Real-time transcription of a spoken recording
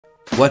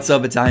What's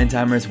up, Italian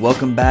timers?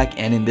 Welcome back,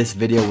 and in this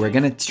video we're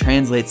gonna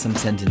translate some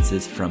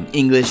sentences from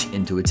English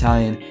into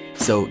Italian.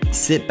 So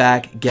sit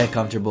back, get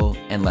comfortable,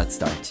 and let's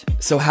start.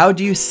 So how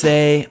do you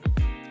say,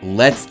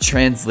 let's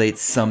translate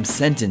some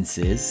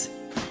sentences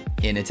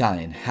in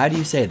Italian? How do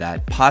you say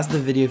that? Pause the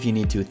video if you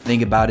need to,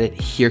 think about it.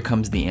 Here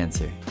comes the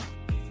answer.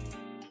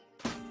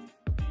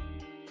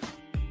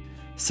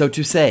 So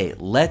to say,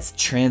 let's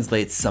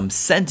translate some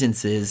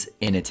sentences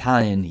in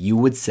Italian, you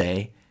would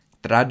say,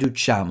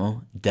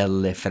 traduciamo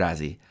delle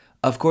frasi.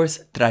 Of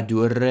course,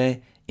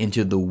 tradurre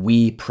into the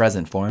we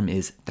present form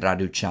is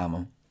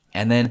traduciamo.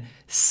 And then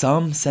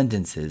some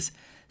sentences.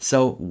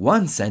 So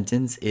one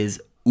sentence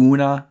is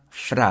una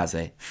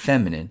frase,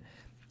 feminine.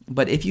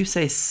 But if you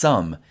say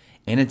some,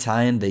 in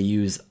Italian they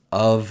use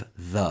of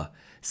the.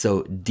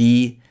 So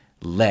di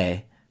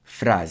le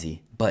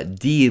frasi. But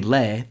di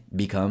le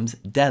becomes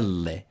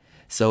delle.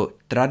 So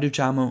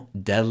traduciamo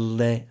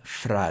delle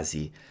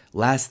frasi.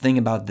 Last thing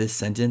about this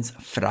sentence,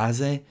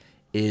 frase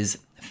is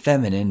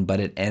feminine, but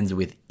it ends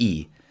with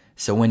e.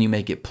 So when you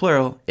make it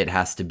plural, it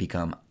has to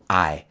become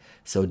I.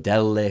 So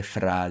delle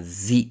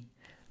frasi.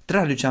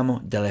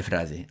 Traduciamo delle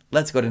frasi.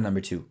 Let's go to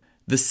number 2.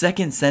 The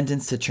second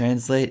sentence to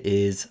translate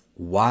is,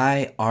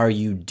 why are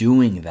you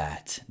doing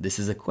that? This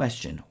is a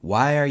question.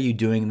 Why are you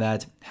doing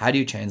that? How do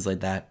you translate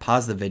that?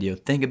 Pause the video,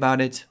 think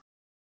about it.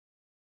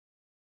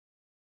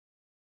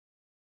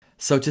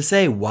 So to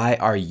say, why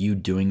are you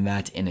doing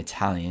that in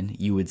Italian,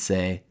 you would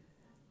say,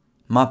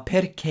 ma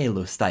perché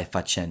lo stai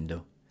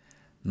facendo?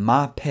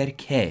 Ma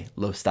perché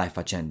lo stai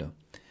facendo?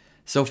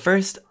 So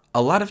first,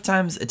 a lot of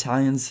times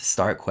Italians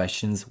start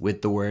questions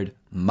with the word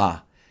ma,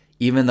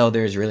 even though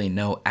there's really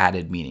no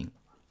added meaning.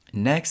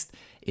 Next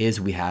is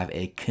we have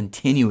a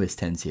continuous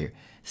tense here,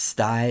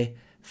 stai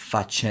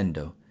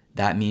facendo.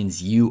 That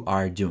means you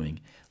are doing.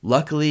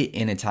 Luckily,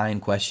 in Italian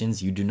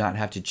questions, you do not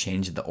have to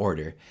change the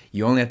order.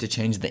 You only have to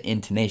change the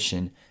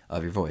intonation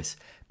of your voice.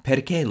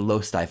 Perché lo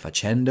stai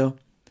facendo?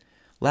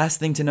 Last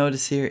thing to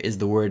notice here is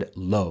the word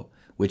lo,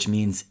 which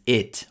means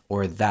it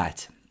or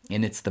that,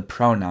 and it's the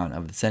pronoun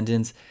of the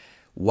sentence.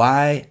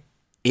 Why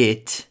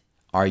it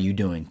are you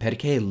doing?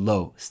 Perché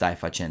lo stai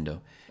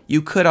facendo?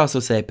 You could also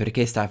say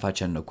perché stai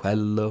facendo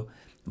quello,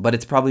 but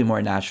it's probably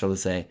more natural to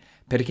say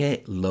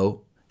perché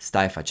lo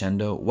stai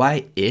facendo?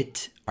 Why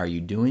it are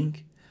you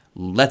doing?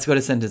 Let's go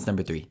to sentence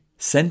number 3.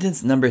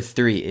 Sentence number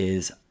 3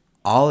 is,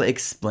 I'll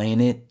explain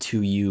it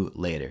to you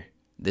later.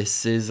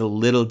 This is a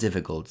little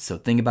difficult, so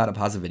think about it,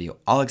 pause the video.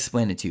 I'll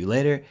explain it to you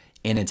later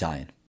in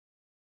Italian.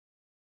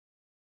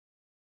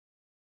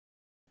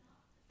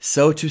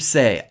 So to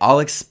say, I'll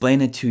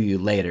explain it to you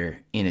later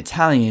in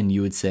Italian,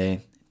 you would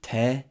say,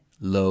 te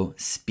lo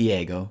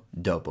spiego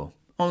dopo.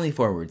 Only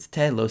 4 words,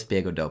 te lo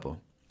spiego dopo.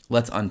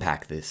 Let's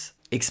unpack this.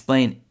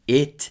 Explain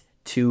it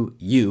to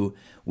you.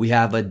 We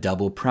have a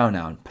double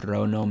pronoun,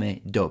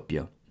 pronome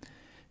doppio.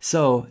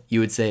 So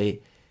you would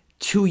say,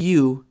 to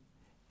you,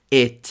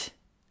 it,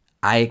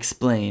 I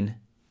explain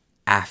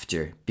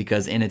after.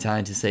 Because in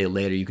Italian to say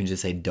later, you can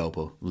just say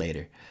dopo,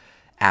 later,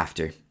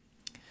 after.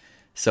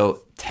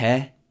 So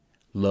te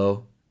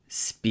lo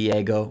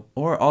spiego,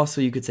 or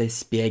also you could say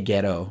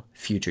spiegherò,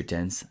 future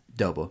tense,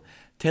 dopo.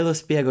 Te lo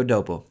spiego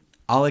dopo.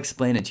 I'll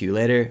explain it to you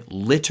later.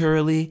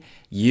 Literally,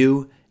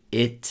 you,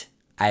 it,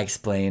 I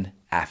explain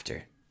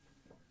after.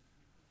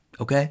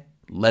 Okay,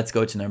 let's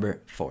go to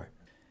number 4.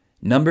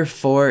 Number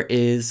 4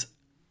 is,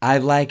 I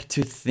like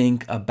to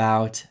think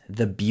about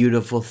the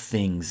beautiful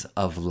things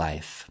of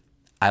life.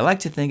 I like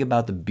to think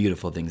about the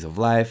beautiful things of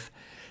life.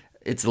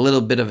 It's a little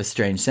bit of a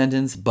strange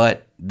sentence,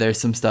 but there's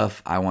some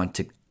stuff I want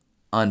to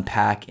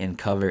unpack and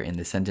cover in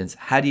the sentence.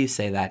 How do you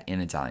say that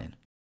in Italian?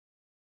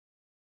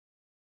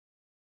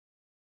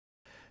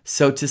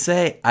 So to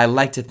say, I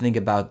like to think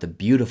about the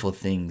beautiful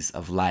things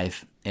of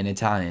life in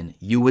Italian,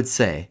 you would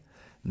say,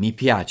 mi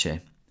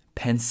piace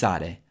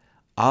pensare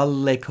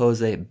alle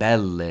cose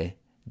belle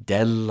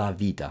della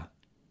vita.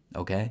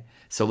 Okay?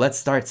 So let's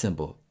start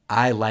simple.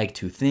 I like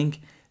to think,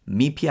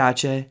 mi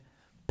piace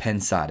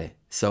pensare.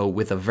 So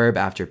with a verb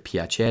after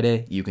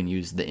piacere, you can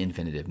use the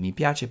infinitive. Mi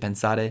piace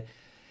pensare.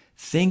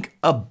 Think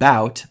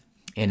about,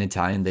 in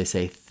Italian, they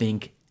say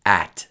think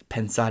at.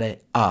 Pensare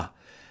a.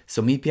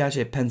 So mi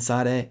piace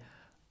pensare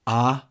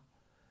a,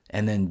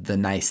 and then the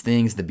nice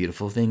things, the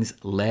beautiful things,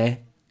 le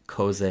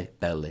cose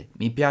belle.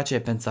 Mi piace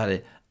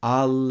pensare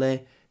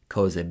alle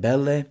cose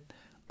belle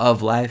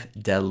of life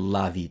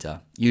della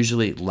vita.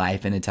 Usually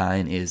life in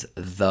Italian is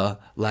the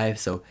life,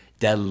 so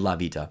della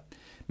vita.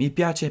 Mi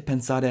piace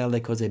pensare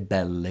alle cose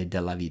belle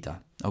della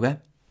vita. Okay?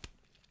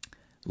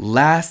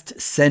 Last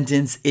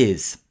sentence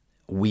is,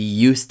 we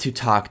used to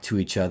talk to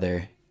each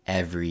other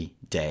every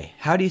day.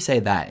 How do you say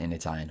that in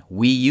Italian?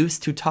 We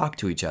used to talk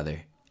to each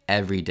other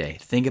every day.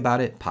 Think about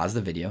it, pause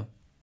the video.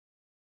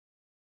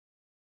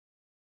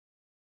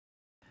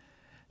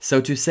 So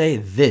to say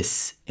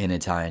this in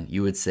Italian,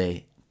 you would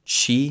say,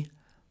 ci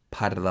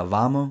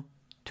parlavamo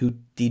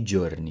tutti i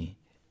giorni.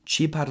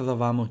 Ci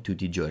parlavamo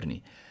tutti i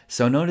giorni.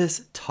 So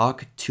notice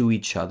talk to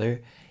each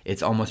other.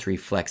 It's almost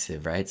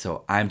reflexive, right?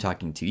 So I'm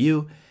talking to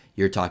you,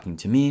 you're talking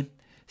to me.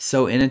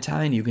 So in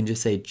Italian, you can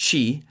just say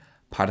ci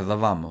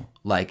parlavamo,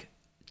 like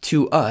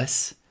to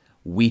us,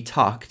 we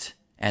talked,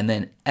 and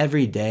then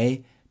every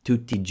day,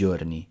 tutti i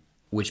giorni,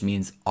 which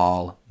means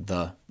all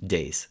the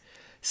days.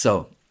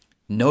 So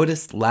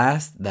notice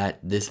last that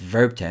this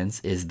verb tense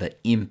is the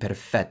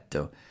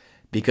imperfetto,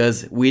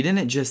 because we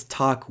didn't just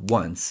talk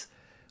once,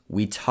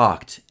 we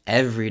talked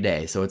every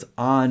day. So it's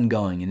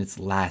ongoing and it's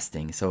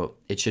lasting. So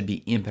it should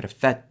be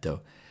imperfetto.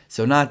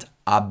 So not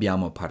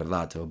abbiamo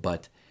parlato,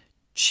 but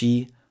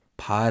ci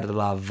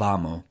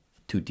parlavamo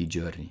tutti i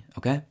giorni,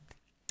 okay?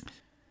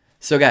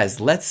 So guys,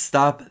 let's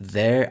stop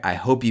there. I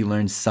hope you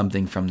learned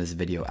something from this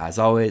video as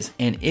always.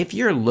 And if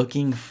you're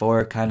looking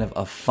for kind of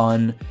a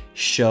fun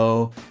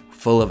show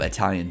full of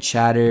Italian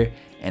chatter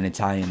and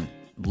Italian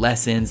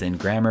lessons and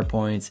grammar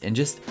points and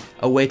just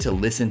a way to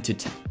listen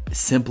to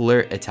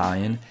simpler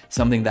Italian,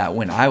 something that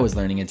when I was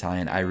learning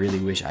Italian, I really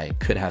wish I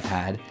could have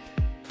had,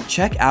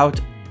 check out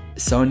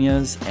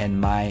Sonia's and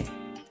my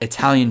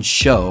Italian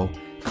show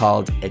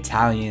called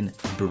Italian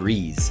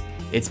Breeze.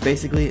 It's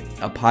basically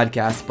a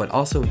podcast, but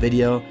also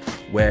video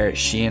where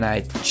she and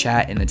I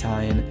chat in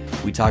Italian.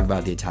 We talk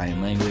about the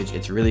Italian language.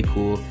 It's really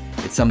cool.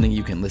 It's something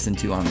you can listen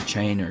to on the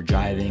train or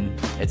driving.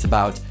 It's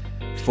about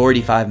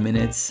 45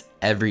 minutes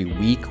every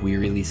week. We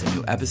release a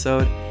new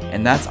episode,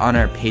 and that's on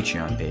our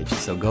Patreon page.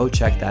 So go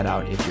check that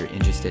out if you're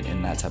interested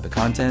in that type of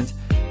content.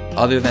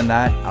 Other than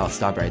that, I'll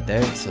stop right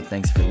there. So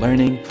thanks for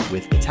learning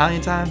with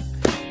Italian Time,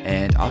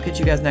 and I'll catch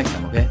you guys next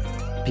time, okay?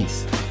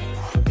 Peace.